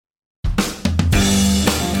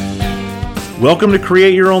Welcome to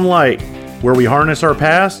Create Your Own Light, where we harness our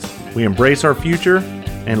past, we embrace our future,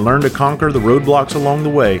 and learn to conquer the roadblocks along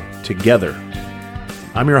the way together.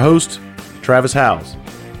 I'm your host, Travis Howes.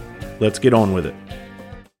 Let's get on with it.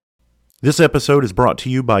 This episode is brought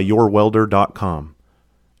to you by YourWelder.com.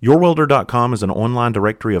 YourWelder.com is an online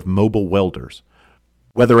directory of mobile welders.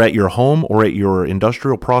 Whether at your home or at your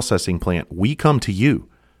industrial processing plant, we come to you.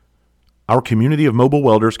 Our community of mobile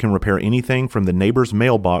welders can repair anything from the neighbor's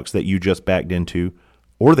mailbox that you just backed into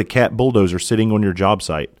or the cat bulldozer sitting on your job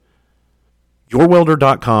site.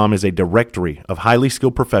 YourWelder.com is a directory of highly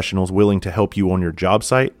skilled professionals willing to help you on your job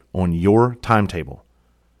site on your timetable.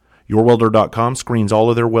 YourWelder.com screens all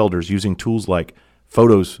of their welders using tools like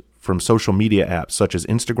photos from social media apps such as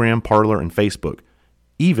Instagram, Parler, and Facebook,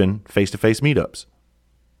 even face-to-face meetups.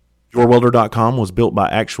 YourWelder.com was built by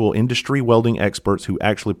actual industry welding experts who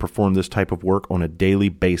actually perform this type of work on a daily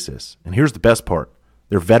basis. And here's the best part.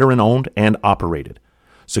 They're veteran-owned and operated.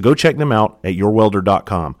 So go check them out at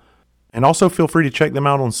YourWelder.com. And also feel free to check them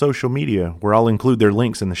out on social media, where I'll include their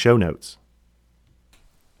links in the show notes.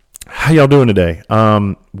 How y'all doing today? I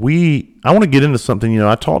want to get into something.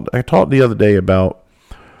 I talked the other day about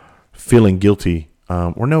feeling guilty.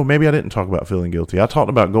 Or no, maybe I didn't talk about feeling guilty. I talked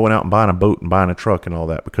about going out and buying a boat and buying a truck and all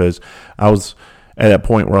that, because I was at that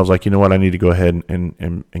point where I was like, you know what, I need to go ahead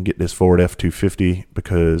and get this Ford F-250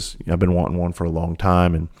 because I've been wanting one for a long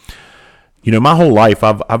time. And, my whole life,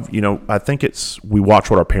 I think we watch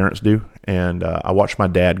what our parents do. And I watched my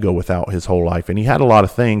dad go without his whole life, and he had a lot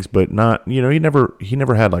of things, but not, he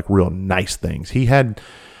never had like real nice things. He had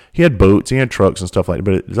boats, he had trucks and stuff like that,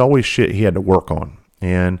 but it was always shit he had to work on.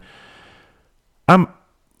 And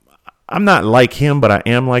I'm not like him, but I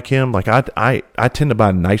am like him. Like I tend to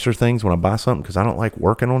buy nicer things when I buy something because I don't like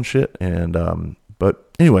working on shit. And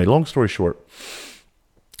but anyway, long story short,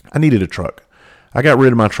 I needed a truck. I got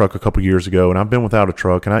rid of my truck a couple years ago, and I've been without a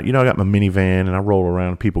truck. And I got my minivan, and I roll around,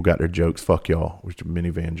 and people got their jokes. Fuck y'all, which are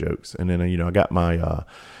minivan jokes. And then I got my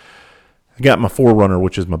 4Runner,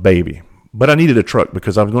 which is my baby. But I needed a truck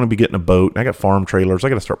because I was going to be getting a boat. I got farm trailers. I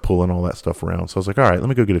got to start pulling all that stuff around. So I was like, all right, let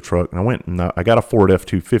me go get a truck. And I went and I got a Ford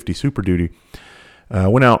F-250 Super Duty. I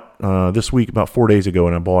went out this week about 4 days ago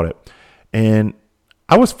and I bought it. And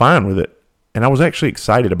I was fine with it. And I was actually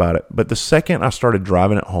excited about it. But the second I started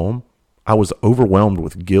driving it home, I was overwhelmed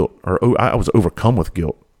with guilt. Or I was overcome with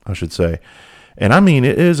guilt, I should say. And I mean,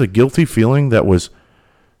 it is a guilty feeling that was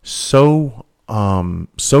so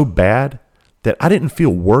bad that I didn't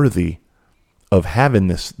feel worthy of having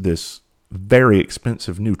this very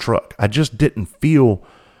expensive new truck. I just didn't feel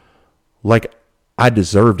like I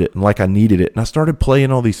deserved it and like I needed it. And I started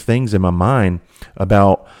playing all these things in my mind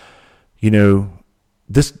about,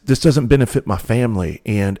 this doesn't benefit my family,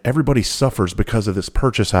 and everybody suffers because of this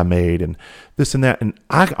purchase I made, and this and that. And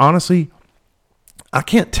I honestly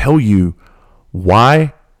can't tell you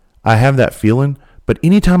why I have that feeling, but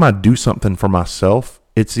anytime I do something for myself,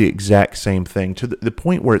 it's the exact same thing, to the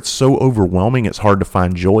point where it's so overwhelming, it's hard to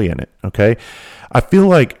find joy in it, okay? I feel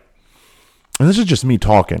like, and this is just me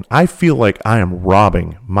talking, I feel like I am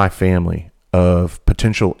robbing my family of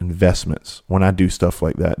potential investments when I do stuff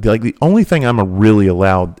like that. Like, the only thing I'm really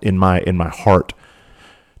allowed in my heart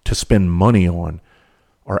to spend money on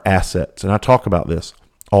are assets. And I talk about this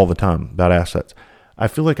all the time, about assets. I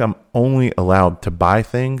feel like I'm only allowed to buy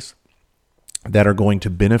things that are going to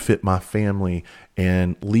benefit my family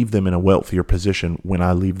and leave them in a wealthier position when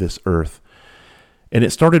I leave this earth. And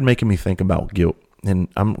it started making me think about guilt. And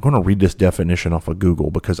I'm going to read this definition off of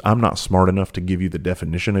Google because I'm not smart enough to give you the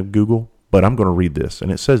definition of Google, but I'm going to read this.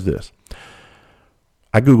 And it says this.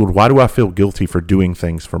 I Googled, why do I feel guilty for doing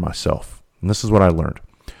things for myself? And this is what I learned.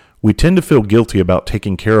 We tend to feel guilty about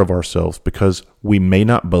taking care of ourselves because we may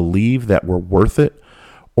not believe that we're worth it,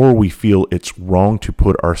 or we feel it's wrong to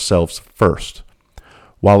put ourselves first.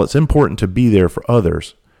 While it's important to be there for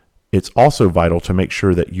others, it's also vital to make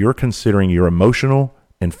sure that you're considering your emotional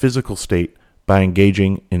and physical state by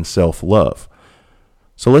engaging in self-love.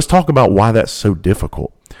 So let's talk about why that's so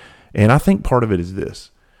difficult. And I think part of it is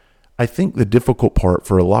this. I think the difficult part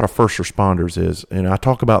for a lot of first responders is, and I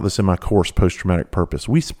talk about this in my course, Post-Traumatic Purpose,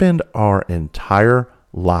 we spend our entire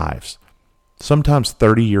lives, sometimes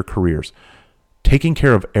 30-year careers, taking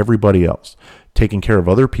care of everybody else, taking care of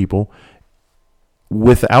other people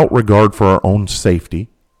without regard for our own safety,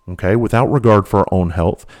 okay, without regard for our own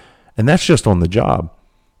health, and that's just on the job.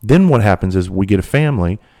 Then what happens is we get a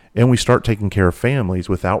family and we start taking care of families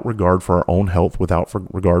without regard for our own health, without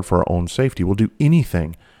regard for our own safety. We'll do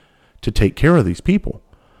anything to take care of these people.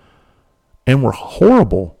 And we're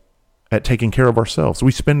horrible at taking care of ourselves.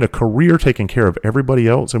 We spend a career taking care of everybody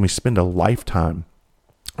else, and we spend a lifetime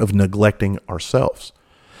of neglecting ourselves.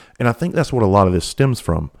 And I think that's what a lot of this stems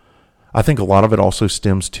from. I think a lot of it also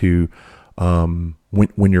stems to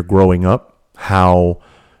when you're growing up, how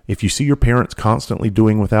if you see your parents constantly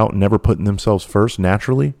doing without, never putting themselves first,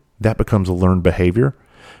 naturally, that becomes a learned behavior.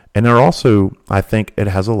 And there also, I think it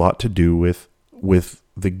has a lot to do with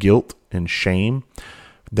the guilt and shame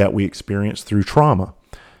that we experience through trauma.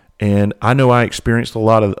 And I know I experienced a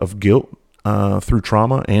lot of guilt through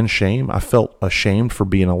trauma and shame. I felt ashamed for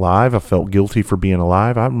being alive. I felt guilty for being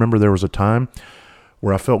alive. I remember there was a time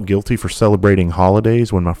where I felt guilty for celebrating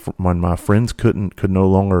holidays when my friends could no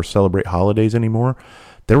longer celebrate holidays anymore.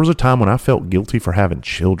 There was a time when I felt guilty for having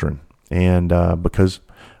children, and because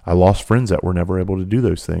I lost friends that were never able to do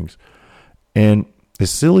those things. And as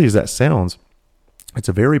silly as that sounds, it's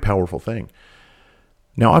a very powerful thing.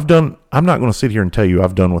 Now I'm not going to sit here and tell you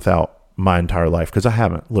I've done without my entire life, because I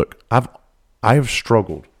haven't. Look, I have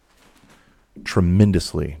struggled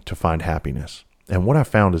tremendously to find happiness. And what I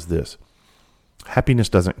found is this: happiness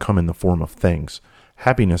doesn't come in the form of things.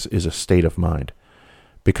 Happiness is a state of mind.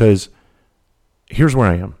 Because here's where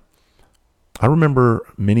I am. I remember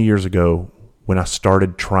many years ago when I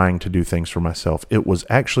started trying to do things for myself, it was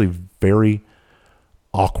actually very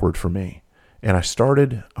awkward for me. And I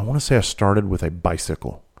want to say I started with a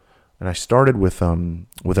bicycle. And I started with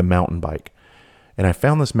a mountain bike. And I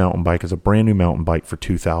found this mountain bike as a brand new mountain bike for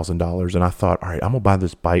 $2,000. And I thought, all right, I'm going to buy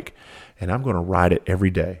this bike and I'm going to ride it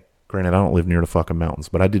every day. Granted, I don't live near the fucking mountains,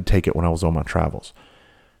 but I did take it when I was on my travels.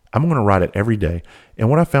 I'm going to ride it every day. And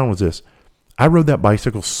what I found was this: I rode that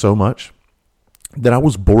bicycle so much that I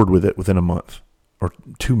was bored with it within a month or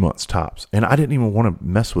 2 months tops. And I didn't even want to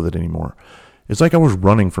mess with it anymore. It's like I was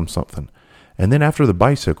running from something. And then after the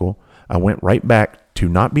bicycle, I went right back to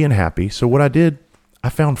not being happy. So what I did, I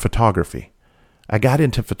found photography. I got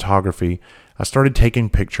into photography. I started taking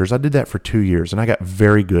pictures. I did that for 2 years and I got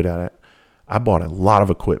very good at it. I bought a lot of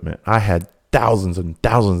equipment. I had thousands and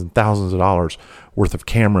thousands and thousands of dollars worth of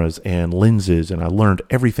cameras and lenses, and I learned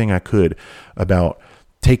everything I could about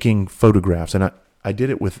taking photographs. And I did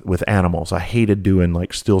it with animals. I hated doing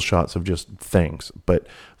like still shots of just things, but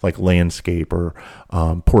like landscape or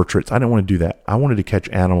portraits. I didn't want to do that. I wanted to catch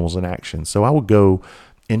animals in action. So I would go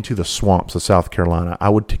into the swamps of South Carolina. I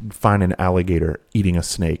would find an alligator eating a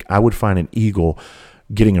snake. I would find an eagle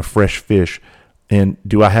getting a fresh fish. And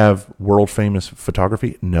do I have world famous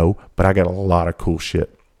photography? No, but I got a lot of cool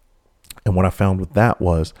shit. And what I found with that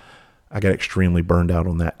was I got extremely burned out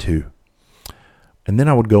on that too. And then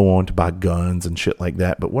I would go on to buy guns and shit like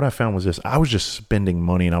that. But what I found was this: I was just spending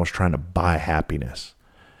money and I was trying to buy happiness.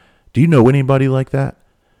 Do you know anybody like that?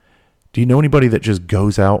 Do you know anybody that just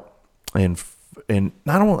goes out and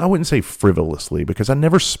I wouldn't say frivolously, because I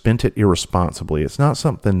never spent it irresponsibly. It's not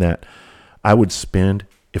something that I would spend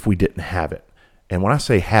if we didn't have it. And when I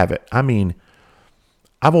say have it, I mean,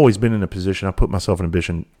 I've always been in a position, I put myself in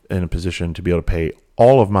a position to be able to pay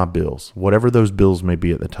all of my bills, whatever those bills may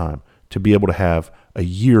be at the time, to be able to have a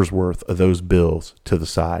year's worth of those bills to the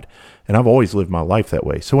side. And I've always lived my life that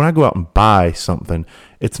way. So when I go out and buy something,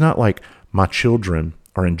 it's not like my children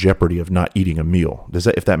are in jeopardy of not eating a meal.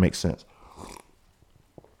 If that makes sense?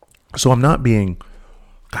 So I'm not being,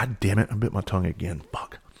 God damn it, I bit my tongue again.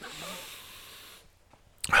 Fuck.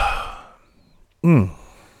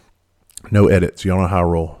 No edits. Y'all know how I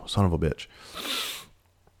roll. Son of a bitch.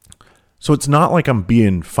 So it's not like I'm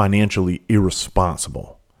being financially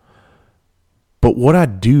irresponsible. But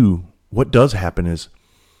what does happen is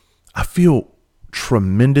I feel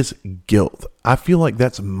tremendous guilt. I feel like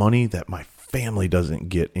that's money that my family doesn't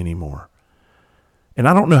get anymore. And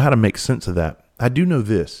I don't know how to make sense of that. I do know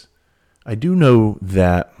this. I do know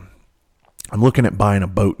that I'm looking at buying a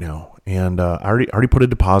boat now. And I already put a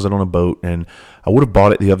deposit on a boat, and I would have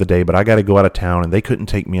bought it the other day, but I got to go out of town, and they couldn't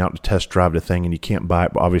take me out to test drive the thing, and you can't buy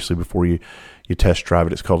it, obviously, before you test drive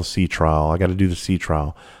it. It's called a sea trial. I got to do the sea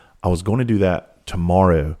trial. I was going to do that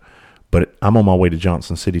tomorrow, but I'm on my way to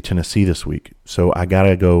Johnson City, Tennessee this week, so I got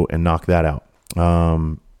to go and knock that out.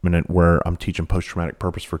 Where I'm teaching post-traumatic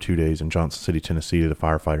purpose for 2 days in Johnson City, Tennessee to the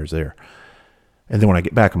firefighters there. And then when I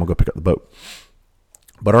get back, I'm going to go pick up the boat.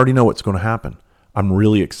 But I already know what's going to happen. I'm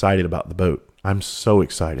really excited about the boat. I'm so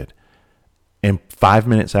excited. And 5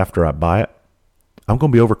 minutes after I buy it, I'm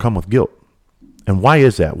going to be overcome with guilt. And why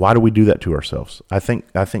is that? Why do we do that to ourselves? I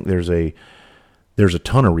think there's a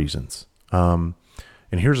ton of reasons. And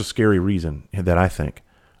here's a scary reason that I think.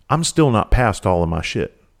 I'm still not past all of my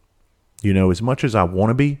shit. You know, as much as I want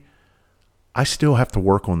to be, I still have to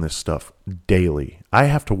work on this stuff daily. I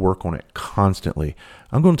have to work on it constantly.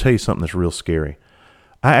 I'm going to tell you something that's real scary.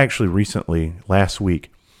 I actually recently, last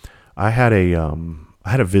week, I had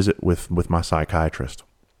a visit with my psychiatrist,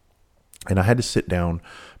 And I had to sit down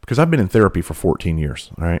because I've been in therapy for 14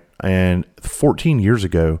 years. All right. And 14 years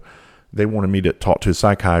ago, they wanted me to talk to a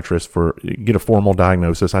psychiatrist get a formal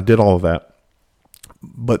diagnosis. I did all of that.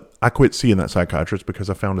 But I quit seeing that psychiatrist because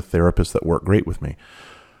I found a therapist that worked great with me.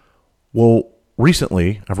 Well,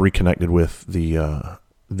 recently I've reconnected with the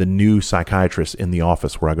new psychiatrist in the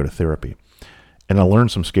office where I go to therapy. And I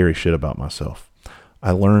learned some scary shit about myself.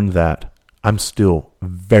 I learned that I'm still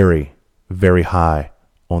very, very high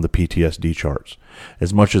on the PTSD charts.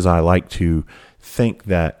 As much as I like to think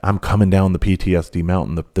that I'm coming down the PTSD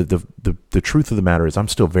mountain, the truth of the matter is I'm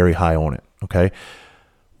still very high on it. Okay.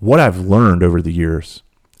 What I've learned over the years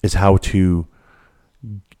is how to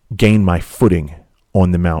gain my footing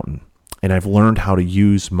on the mountain. And I've learned how to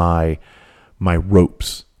use my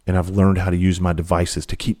ropes, and I've learned how to use my devices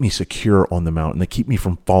to keep me secure on the mountain, to keep me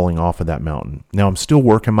from falling off of that mountain. Now I'm still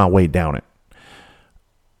working my way down it.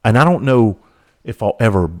 And I don't know if I'll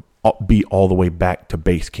ever be all the way back to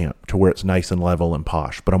base camp to where it's nice and level and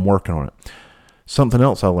posh, but I'm working on it. Something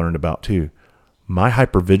else I learned about too. My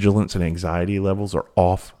hypervigilance and anxiety levels are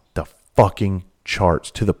off the fucking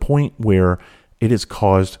charts to the point where it has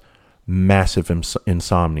caused massive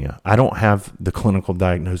insomnia. I don't have the clinical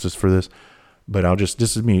diagnosis for this, but I'll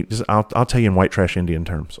tell you in white trash Indian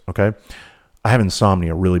terms. Okay. I have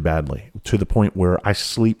insomnia really badly to the point where I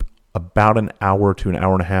sleep about an hour to an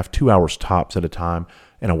hour and a half, 2 hours tops at a time.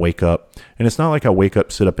 And I wake up, and it's not like I wake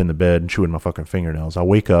up, sit up in the bed and chewing my fucking fingernails. I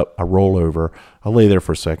wake up, I roll over, I lay there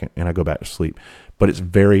for a second, and I go back to sleep. But it's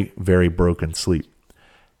very, very broken sleep.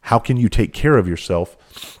 How can you take care of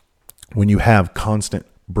yourself when you have constant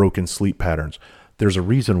broken sleep patterns? There's a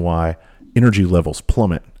reason why energy levels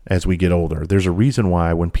plummet as we get older. There's a reason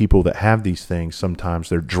why when people that have these things, sometimes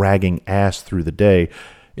they're dragging ass through the day.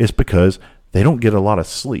 It's because they don't get a lot of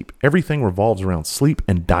sleep. Everything revolves around sleep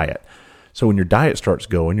and diet. So when your diet starts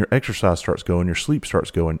going, your exercise starts going, your sleep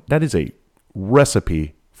starts going, that is a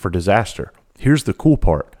recipe for disaster. Here's the cool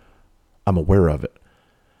part. I'm aware of it.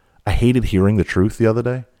 I hated hearing the truth the other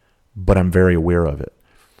day, but I'm very aware of it.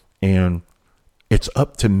 And it's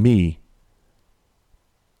up to me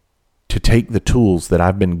to take the tools that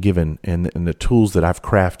I've been given and the tools that I've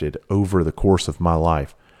crafted over the course of my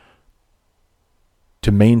life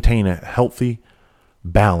to maintain a healthy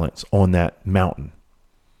balance on that mountain.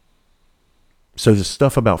 So the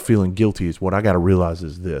stuff about feeling guilty is what I got to realize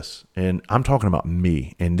is this, and I'm talking about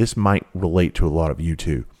me, and this might relate to a lot of you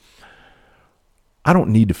too. I don't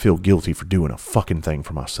need to feel guilty for doing a fucking thing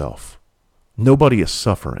for myself. Nobody is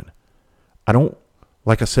suffering.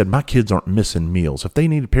 Like I said, my kids aren't missing meals. If they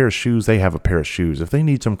need a pair of shoes, they have a pair of shoes. If they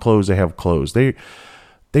need some clothes, they have clothes. They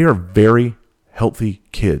are very healthy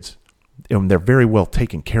kids, and they're very well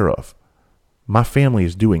taken care of. My family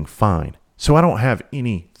is doing fine. So I don't have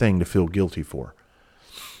anything to feel guilty for.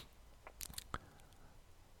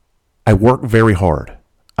 I work very hard.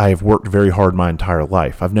 I have worked very hard my entire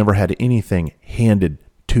life. I've never had anything handed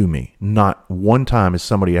to me. Not one time has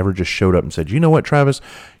somebody ever just showed up and said, you know what, Travis,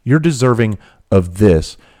 you're deserving of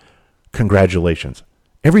this. Congratulations.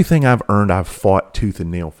 Everything I've earned, I've fought tooth and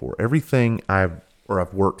nail for. Everything I've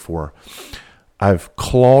worked for, I've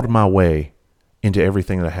clawed my way into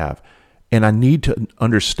everything that I have. And I need to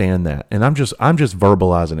understand that. And I'm just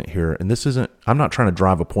verbalizing it here. And I'm not trying to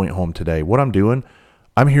drive a point home today. What I'm doing,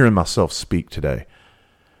 I'm hearing myself speak today.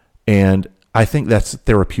 And I think that's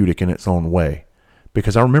therapeutic in its own way.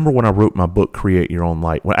 Because I remember when I wrote my book, Create Your Own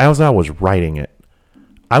Light, as I was writing it,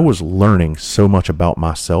 I was learning so much about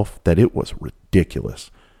myself that it was ridiculous.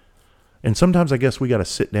 And sometimes I guess we got to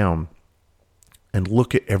sit down and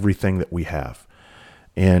look at everything that we have.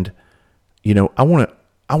 And,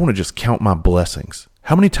 I want to just count my blessings.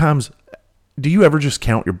 How many times do you ever just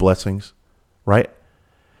count your blessings, right?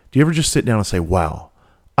 Do you ever just sit down and say, wow,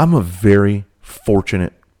 I'm a very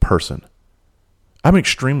fortunate person. I'm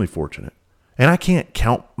extremely fortunate. And I can't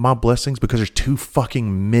count my blessings because there's too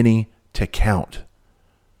fucking many to count.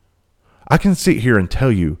 I can sit here and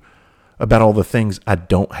tell you about all the things I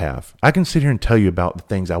don't have. I can sit here and tell you about the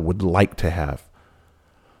things I would like to have.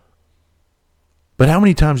 But how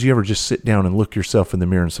many times do you ever just sit down and look yourself in the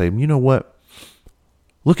mirror and say, you know what?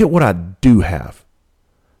 Look at what I do have.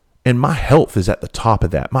 And my health is at the top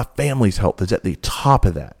of that. My family's health is at the top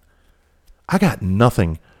of that. I got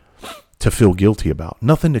nothing to feel guilty about,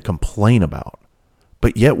 nothing to complain about.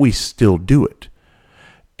 But yet we still do it.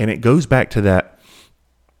 And it goes back to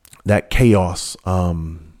that chaos.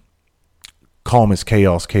 Calm is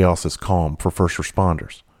chaos, chaos is calm for first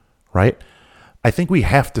responders, right? I think we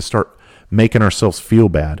have to start making ourselves feel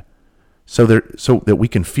bad so that we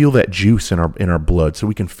can feel that juice in our blood, so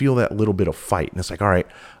we can feel that little bit of fight. And it's like, all right,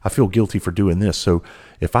 I feel guilty for doing this. So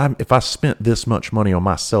if I spent this much money on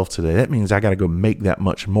myself today, that means I got to go make that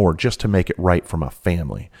much more just to make it right for my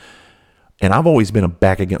family. And I've always been a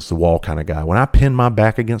back against the wall kind of guy. When I pin my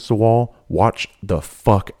back against the wall, watch the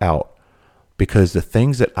fuck out. Because the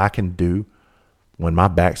things that I can do when my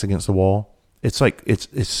back's against the wall, it's like, it's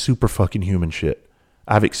super fucking human shit.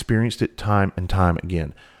 I've experienced it time and time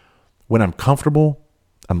again. When I'm comfortable,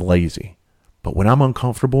 I'm lazy. But when I'm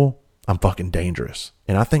uncomfortable, I'm fucking dangerous.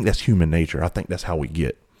 And I think that's human nature. I think that's how we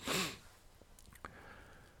get.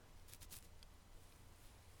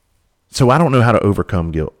 So I don't know how to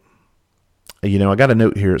overcome guilt. You know, I got a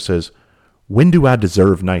note here. It says, when do I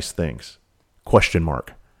deserve nice things? ? And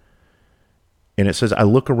it says, I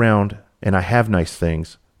look around and I have nice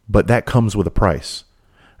things, but that comes with a price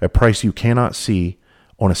you cannot see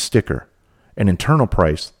on a sticker, an internal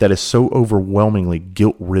price that is so overwhelmingly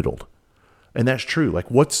guilt-riddled. And that's true.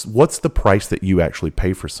 Like, what's the price that you actually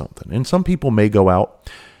pay for something? And some people may go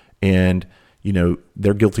out and, you know,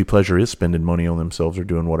 their guilty pleasure is spending money on themselves or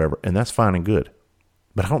doing whatever, and that's fine and good.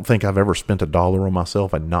 But I don't think I've ever spent $1 on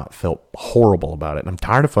myself and not felt horrible about it. And I'm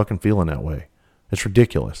tired of fucking feeling that way. It's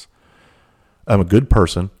ridiculous. I'm a good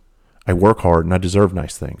person. I work hard and I deserve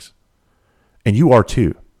nice things. And you are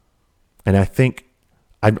too. And I think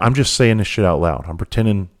I'm just saying this shit out loud. I'm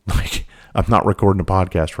pretending like I'm not recording a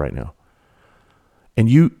podcast right now. And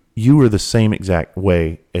you are the same exact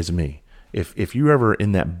way as me. If you're ever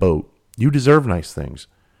in that boat, you deserve nice things.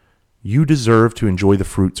 You deserve to enjoy the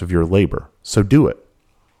fruits of your labor. So do it.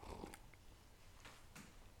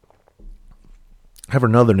 I have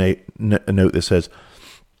another note that says,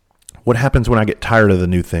 what happens when I get tired of the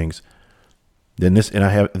new things? Then this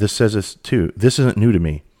says this too. This isn't new to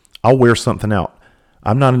me. I'll wear something out.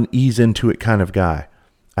 I'm not an ease into it kind of guy.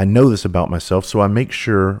 I know this about myself, so I make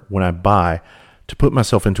sure when I buy to put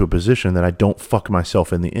myself into a position that I don't fuck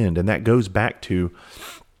myself in the end. And that goes back to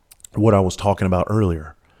what I was talking about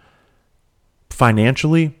earlier.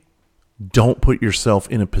 Financially, don't put yourself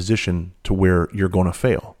in a position to where you're going to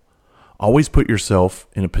fail. Always put yourself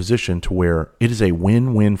in a position to where it is a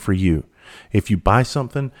win-win for you. If you buy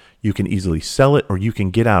something, you can easily sell it or you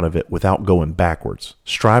can get out of it without going backwards.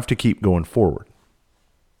 Strive to keep going forward.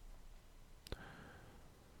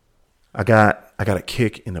 I got a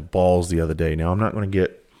kick in the balls the other day. Now, I'm not going to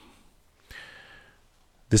get...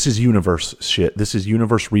 This is universe shit. This is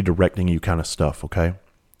universe redirecting you kind of stuff, okay?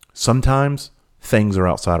 Sometimes things are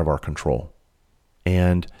outside of our control.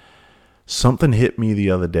 And something hit me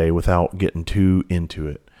the other day without getting too into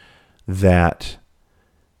it that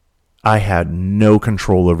I had no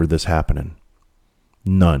control over this happening.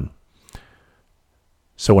 None.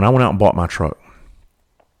 So when I went out and bought my truck,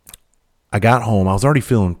 I got home. I was already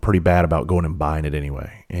feeling pretty bad about going and buying it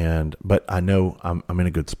anyway. But I know I'm in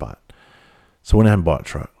a good spot. So I went ahead and bought a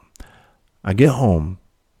truck. I get home.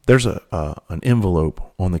 There's an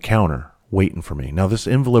envelope on the counter waiting for me. Now, this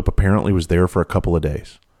envelope apparently was there for a couple of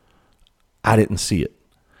days. I didn't see it.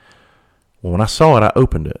 Well, when I saw it, I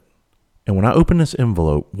opened it. And when I opened this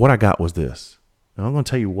envelope, what I got was this. Now, I'm going to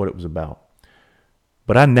tell you what it was about.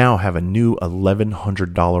 But I now have a new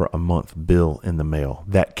 $1,100 a month bill in the mail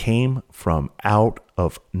that came from out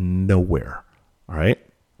of nowhere. All right?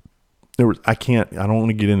 I don't want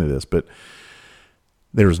to get into this, but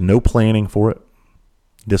there was no planning for it.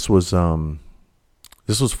 This was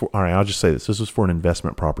for, all right, I'll just say this. This was for an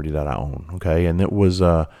investment property that I own. Okay. And it was,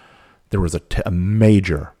 there was a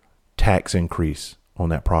major tax increase on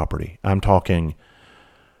that property. I'm talking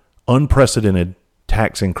unprecedented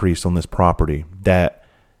tax increase on this property that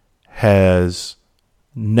has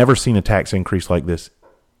never seen a tax increase like this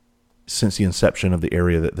since the inception of the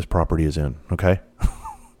area that this property is in. Okay.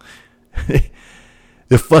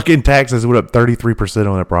 The fucking taxes went up 33%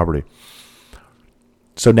 on that property.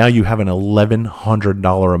 So now you have an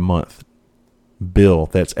 $1,100 a month bill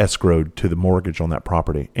that's escrowed to the mortgage on that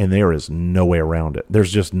property, and there is no way around it.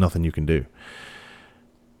 There's just nothing you can do.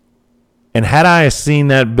 And had I seen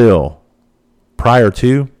that bill prior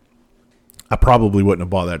to, I probably wouldn't have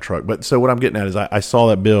bought that truck. But so what I'm getting at is I saw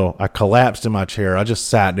that bill. I collapsed in my chair. I just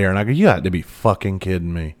sat there and I go, you got to be fucking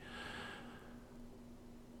kidding me.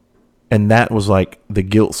 And that was like the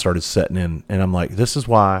guilt started setting in. And I'm like, this is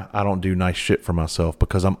why I don't do nice shit for myself,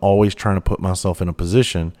 because I'm always trying to put myself in a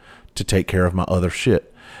position to take care of my other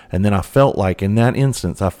shit. And then I felt like in that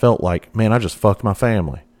instance, man, I just fucked my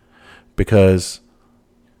family, because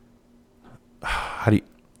I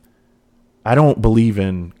don't believe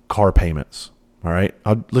in car payments. All right.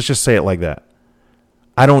 Let's just say it like that.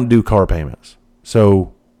 I don't do car payments.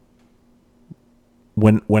 So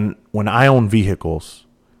when I own vehicles,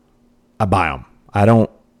 I buy them. I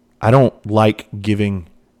don't like giving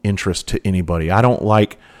interest to anybody. I don't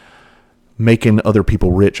like making other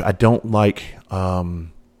people rich. I don't like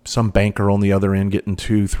some banker on the other end getting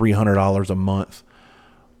 $200-$300 a month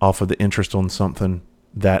off of the interest on something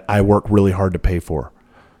that I work really hard to pay for.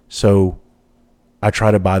 So I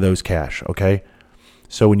try to buy those cash, okay?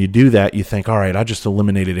 So when you do that, you think, all right, I just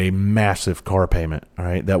eliminated a massive car payment, all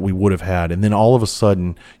right, that we would have had. And then all of a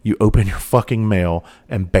sudden, you open your fucking mail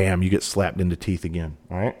and bam, you get slapped in the teeth again,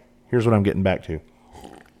 all right? Here's what I'm getting back to.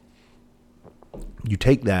 You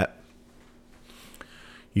take that,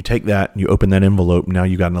 and you open that envelope, and now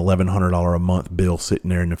you got an $1,100 a month bill sitting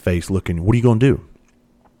there in the face looking, what are you going to do?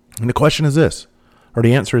 And the question is this, or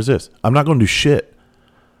the answer is this, I'm not going to do shit.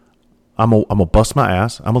 I'm gonna bust my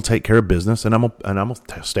ass. I'm gonna take care of business, and I'm gonna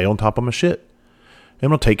stay on top of my shit. And I'm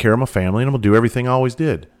gonna take care of my family, and I'm gonna do everything I always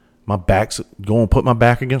did. My back's going to put my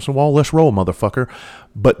back against the wall. Let's roll, motherfucker.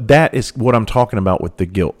 But that is what I'm talking about with the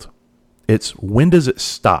guilt. It's when does it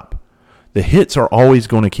stop? The hits are always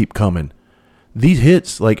going to keep coming. These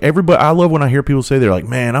hits, like everybody, I love when I hear people say they're like,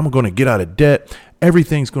 man, I'm going to get out of debt.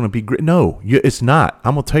 Everything's going to be great. No, it's not.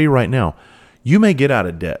 I'm going to tell you right now, you may get out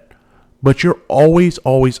of debt. But there's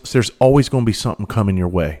always going to be something coming your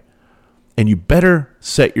way. And you better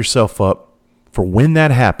set yourself up for when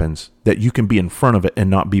that happens that you can be in front of it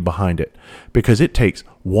and not be behind it. Because it takes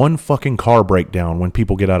one fucking car breakdown when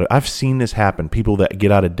people get out of... I've seen this happen. People that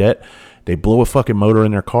get out of debt, they blow a fucking motor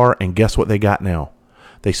in their car, and guess what they got now?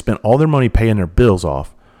 They spent all their money paying their bills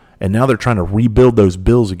off, and now they're trying to rebuild those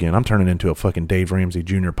bills again. I'm turning into a fucking Dave Ramsey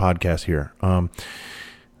Jr. podcast here.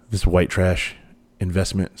 This is White Trash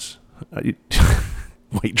Investments...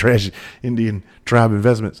 White Trash Indian Tribe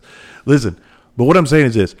Investments. Listen, but what I'm saying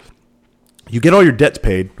is this. You get all your debts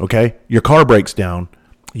paid, okay? Your car breaks down.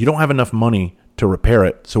 You don't have enough money to repair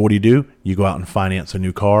it. So what do? You go out and finance a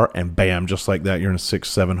new car, and bam, just like that, you're in a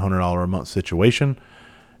 $600-$700 a month situation.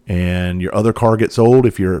 And your other car gets old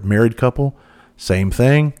if you're a married couple. Same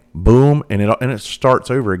thing. Boom. And it starts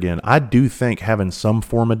over again. I do think having some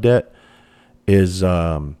form of debt is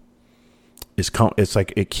it's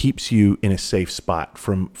like it keeps you in a safe spot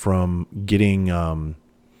from getting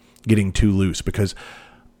too loose, because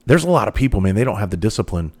there's a lot of people, man, they don't have the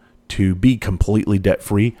discipline to be completely debt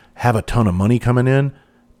free, have a ton of money coming in,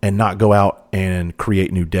 and not go out and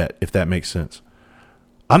create new debt, if that makes sense.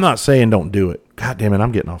 I'm not saying don't do it. God damn it,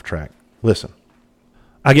 I'm getting off track. Listen,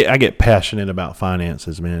 I get passionate about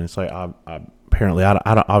finances, man. It's like I apparently I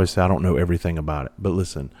don't obviously I don't know everything about it, but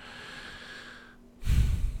listen.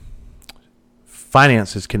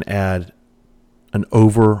 Finances can add an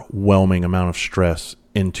overwhelming amount of stress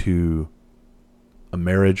into a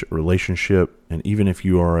marriage, a relationship, and even if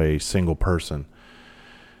you are a single person,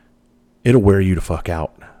 it'll wear you the fuck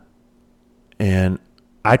out. And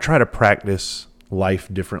I try to practice life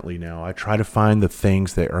differently now. I try to find the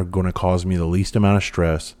things that are going to cause me the least amount of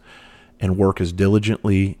stress and work as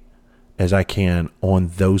diligently as I can on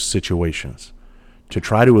those situations to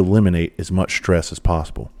try to eliminate as much stress as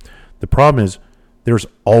possible. The problem is, there's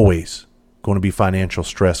always going to be financial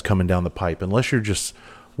stress coming down the pipe. Unless you're just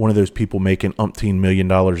one of those people making umpteen $1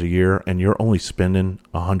 million a year and you're only spending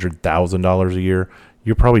 $100,000 a year,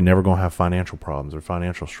 you're probably never going to have financial problems or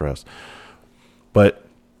financial stress. But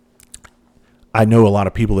I know a lot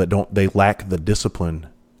of people that they lack the discipline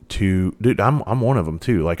to, dude, I'm one of them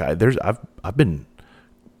too. Like I've been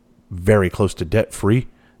very close to debt free,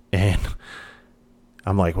 and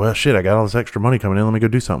I'm like, well, shit, I got all this extra money coming in. Let me go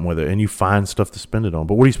do something with it. And you find stuff to spend it on.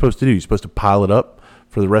 But what are you supposed to do? You're supposed to pile it up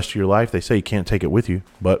for the rest of your life. They say you can't take it with you.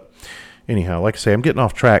 But anyhow, like I say, I'm getting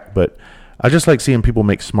off track. But I just like seeing people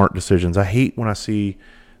make smart decisions. I hate when I see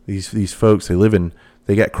these folks,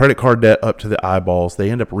 they got credit card debt up to the eyeballs. They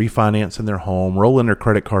end up refinancing their home, rolling their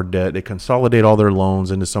credit card debt. They consolidate all their loans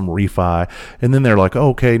into some refi. And then they're like, oh,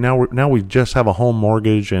 okay, now we just have a home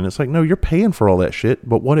mortgage. And it's like, no, you're paying for all that shit.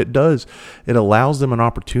 But what it does, it allows them an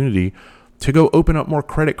opportunity to go open up more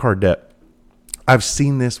credit card debt. I've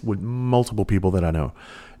seen this with multiple people that I know.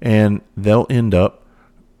 And they'll end up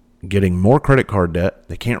getting more credit card debt.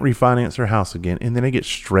 They can't refinance their house again. And then they get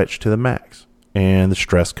stretched to the max. And the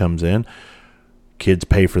stress comes in. Kids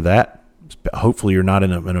pay for that. Hopefully you're not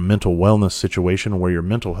in a mental wellness situation where your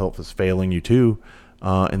mental health is failing you too.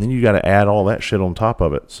 And then you got to add all that shit on top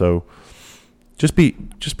of it. So just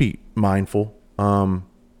be mindful. I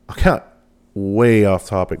got way off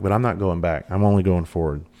topic, but I'm not going back. I'm only going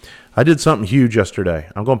forward. I did something huge yesterday.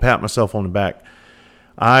 I'm going to pat myself on the back.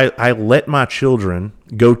 I let my children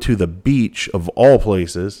go to the beach of all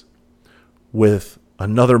places with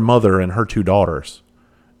another mother and her two daughters.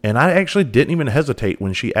 And I actually didn't even hesitate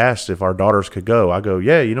when she asked if our daughters could go. I go,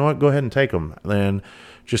 yeah, you know what? Go ahead and take them. Then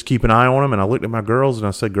just keep an eye on them. And I looked at my girls and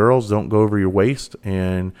I said, girls, don't go over your waist.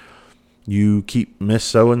 And you keep Miss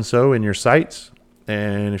So-and-so in your sights.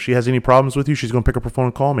 And if she has any problems with you, she's going to pick up her phone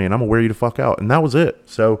and call me. And I'm going to wear you the fuck out. And that was it.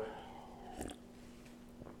 So,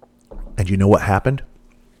 and you know what happened?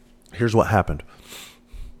 Here's what happened.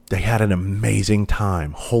 They had an amazing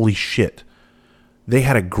time. Holy shit. They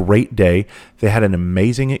had a great day. They had an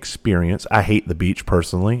amazing experience. I hate the beach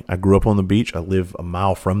personally. I grew up on the beach. I live a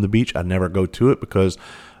mile from the beach. I never go to it because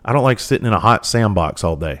I don't like sitting in a hot sandbox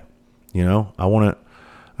all day. You know,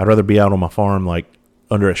 I'd rather be out on my farm, like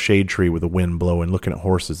under a shade tree with the wind blowing, looking at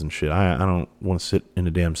horses and shit. I don't want to sit in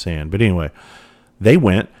the damn sand. But anyway, they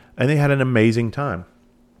went and they had an amazing time.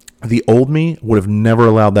 The old me would have never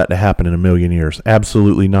allowed that to happen in a million years.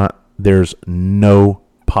 Absolutely not. There's no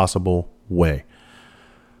possible way.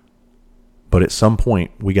 But at some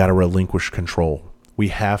point, we got to relinquish control. We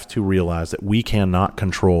have to realize that we cannot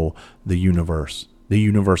control the universe. The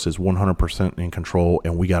universe is 100% in control,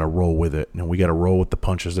 and we got to roll with it. And we got to roll with the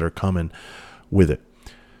punches that are coming with it.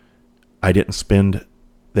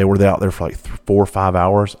 They were out there for like 4 or 5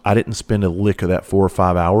 hours. I didn't spend a lick of that 4 or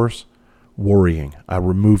 5 hours worrying. I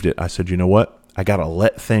removed it. I said, you know what? I got to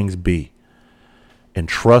let things be and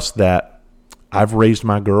trust that I've raised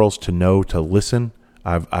my girls to know to listen.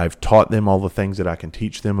 I've taught them all the things that I can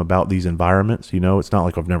teach them about these environments. You know, it's not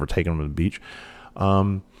like I've never taken them to the beach.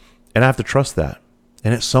 And I have to trust that.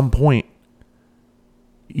 And at some point,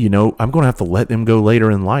 you know, I'm going to have to let them go later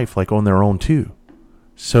in life, like on their own too.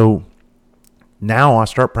 So now I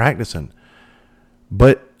start practicing.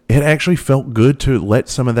 But it actually felt good to let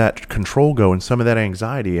some of that control go and some of that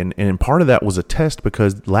anxiety. And part of that was a test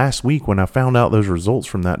because last week when I found out those results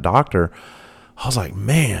from that doctor, I was like,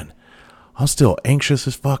 man, I'm still anxious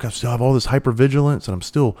as fuck. I still have all this hypervigilance and I'm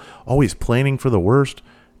still always planning for the worst.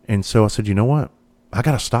 And so I said, you know what? I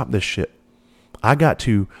got to stop this shit. I got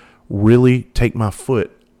to really take my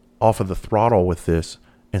foot off of the throttle with this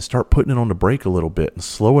and start putting it on the brake a little bit and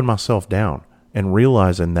slowing myself down and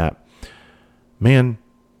realizing that, man,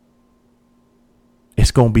 it's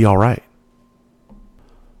going to be all right.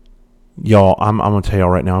 Y'all, I'm going to tell y'all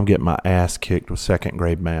right now, I'm getting my ass kicked with second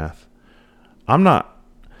grade math. I'm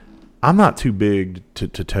not too big to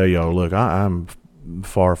tell y'all, look, I'm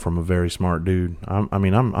far from a very smart dude.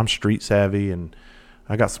 I'm street savvy and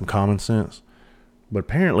I got some common sense. But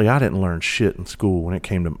apparently I didn't learn shit in school when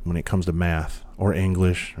it comes to math or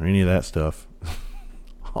English or any of that stuff.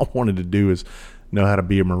 All I wanted to do is know how to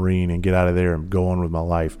be a Marine and get out of there and go on with my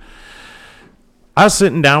life. I was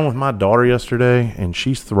sitting down with my daughter yesterday and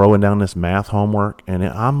she's throwing down this math homework and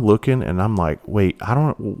I'm looking and I'm like, wait,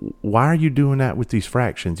 why are you doing that with these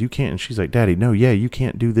fractions? You can't. And she's like, Daddy, no, yeah, you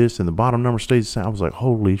can't do this. And the bottom number stays the same. I was like,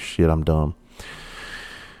 holy shit, I'm dumb.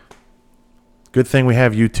 Good thing we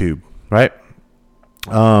have YouTube, right?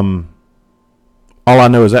 All I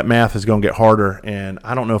know is that math is going to get harder and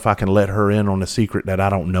I don't know if I can let her in on a secret that I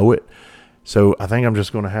don't know it. So I think I'm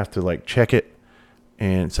just going to have to like check it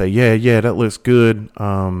and say, yeah, that looks good.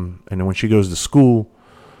 And then when she goes to school,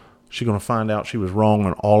 she's going to find out she was wrong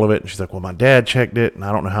on all of it. And she's like, well, my dad checked it and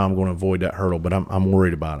I don't know how I'm going to avoid that hurdle, but I'm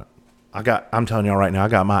worried about it. I'm telling y'all right now, I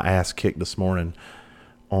got my ass kicked this morning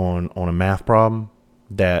on a math problem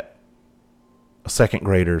that second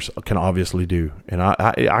graders can obviously do. And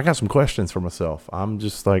I got some questions for myself. I'm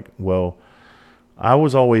just like, well, I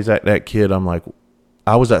was always that kid. I'm like,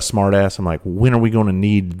 I was that smart ass. I'm like, when are we going to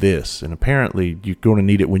need this? And apparently you're going to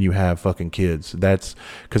need it when you have fucking kids. That's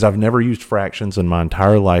because I've never used fractions in my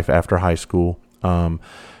entire life after high school.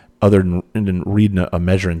 Other than reading a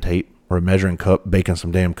measuring tape or a measuring cup, baking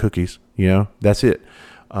some damn cookies, you know, that's it.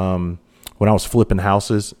 When I was flipping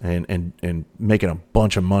houses and making a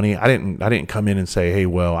bunch of money, I didn't come in and say, hey,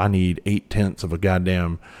 well, I need 0.8 of a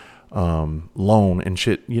goddamn loan and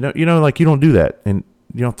shit. You know, like you don't do that, and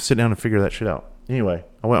you don't have to sit down and figure that shit out. Anyway,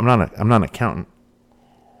 I'm not an accountant,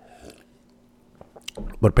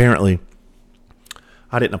 but apparently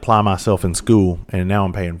I didn't apply myself in school, and now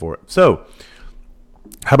I'm paying for it. So,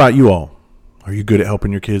 how about you all? Are you good at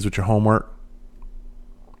helping your kids with your homework?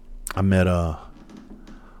 I met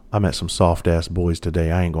some soft ass boys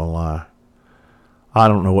today. I ain't gonna lie. I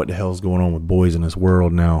don't know what the hell's going on with boys in this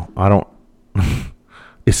world now.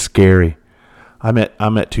 It's scary. I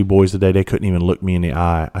met 2 boys today. They couldn't even look me in the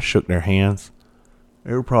eye. I shook their hands.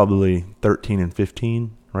 They were probably 13 and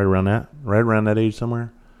 15, right around that age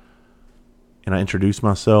somewhere. And I introduced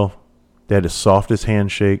myself. They had the softest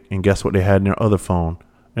handshake, and guess what they had in their other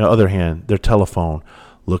hand, their telephone,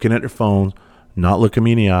 looking at their phones, not looking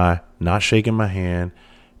me in the eye, not shaking my hand.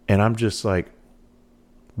 And I'm just like,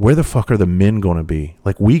 where the fuck are the men going to be?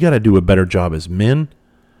 Like, we got to do a better job as men,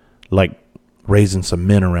 like raising some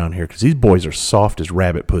men around here, because these boys are soft as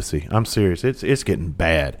rabbit pussy. I'm serious. It's getting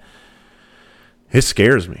bad. It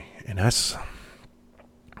scares me. And I used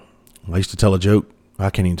to tell a joke. I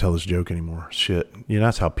can't even tell this joke anymore. Shit.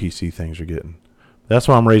 That's how PC things are getting. That's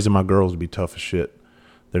why I'm raising my girls to be tough as shit.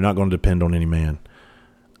 They're not going to depend on any man.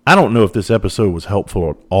 I don't know if this episode was helpful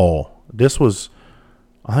at all.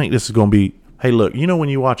 I think this is going to be, hey, look, when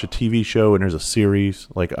you watch a TV show and there's a series,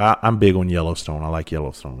 like I'm big on Yellowstone. I like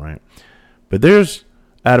Yellowstone, right? But there's,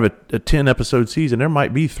 out of a 10-episode season, there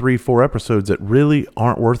might be 3-4 episodes that really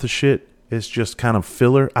aren't worth a shit. It's just kind of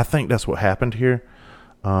filler. I think that's what happened here.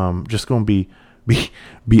 Just going to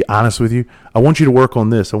be honest with you. I want you to work on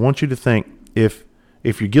this. I want you to think, if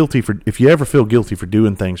you ever feel guilty for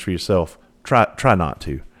doing things for yourself, try not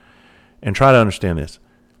to. And try to understand this.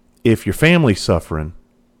 If your family's suffering,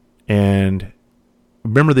 and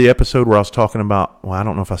remember the episode where I was talking about, well, I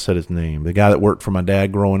don't know if I said his name, the guy that worked for my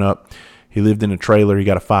dad growing up, he lived in a trailer, he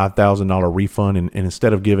got a $5,000 refund, and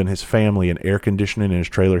instead of giving his family an air conditioning in his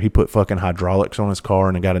trailer, he put fucking hydraulics on his car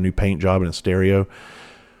and got a new paint job and a stereo.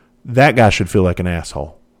 That guy should feel like an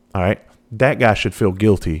asshole, all right? That guy should feel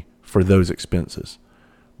guilty for those expenses.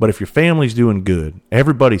 But if your family's doing good,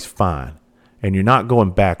 everybody's fine, and you're not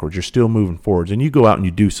going backwards, you're still moving forwards, and you go out and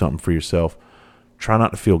you do something for yourself, try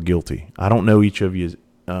not to feel guilty. I don't know each of you's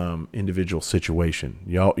individual situation.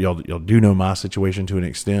 Y'all do know my situation to an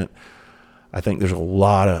extent. I think there's a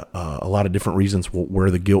lot of different reasons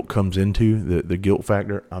where the guilt comes into, the guilt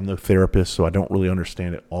factor. I'm no therapist, so I don't really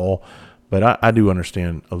understand it all, but I do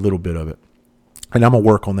understand a little bit of it. And I'm going to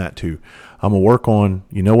work on that too. I'm going to work on,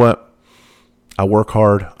 what? I work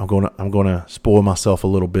hard. I'm going to spoil myself a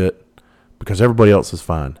little bit, because everybody else is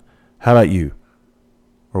fine. How about you?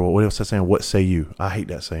 Or what else is that saying? What say you? I hate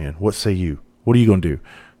that saying. What say you? What are you going to do?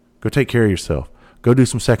 Go take care of yourself. Go do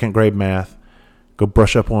some second grade math. Go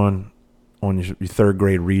brush up on your third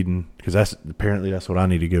grade reading, because that's what I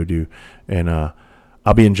need to go do. And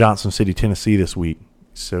I'll be in Johnson City, Tennessee this week.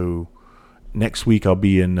 So next week I'll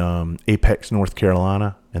be in Apex, North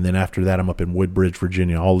Carolina. And then after that, I'm up in Woodbridge,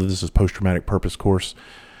 Virginia. All of this is post-traumatic purpose course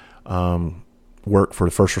work for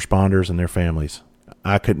the first responders and their families.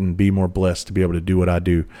 I couldn't be more blessed to be able to do what I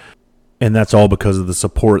do. And that's all because of the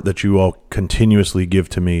support that you all continuously give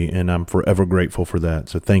to me, and I'm forever grateful for that.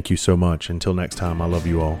 So thank you so much. Until next time, I love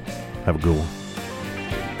you all. Have a good one.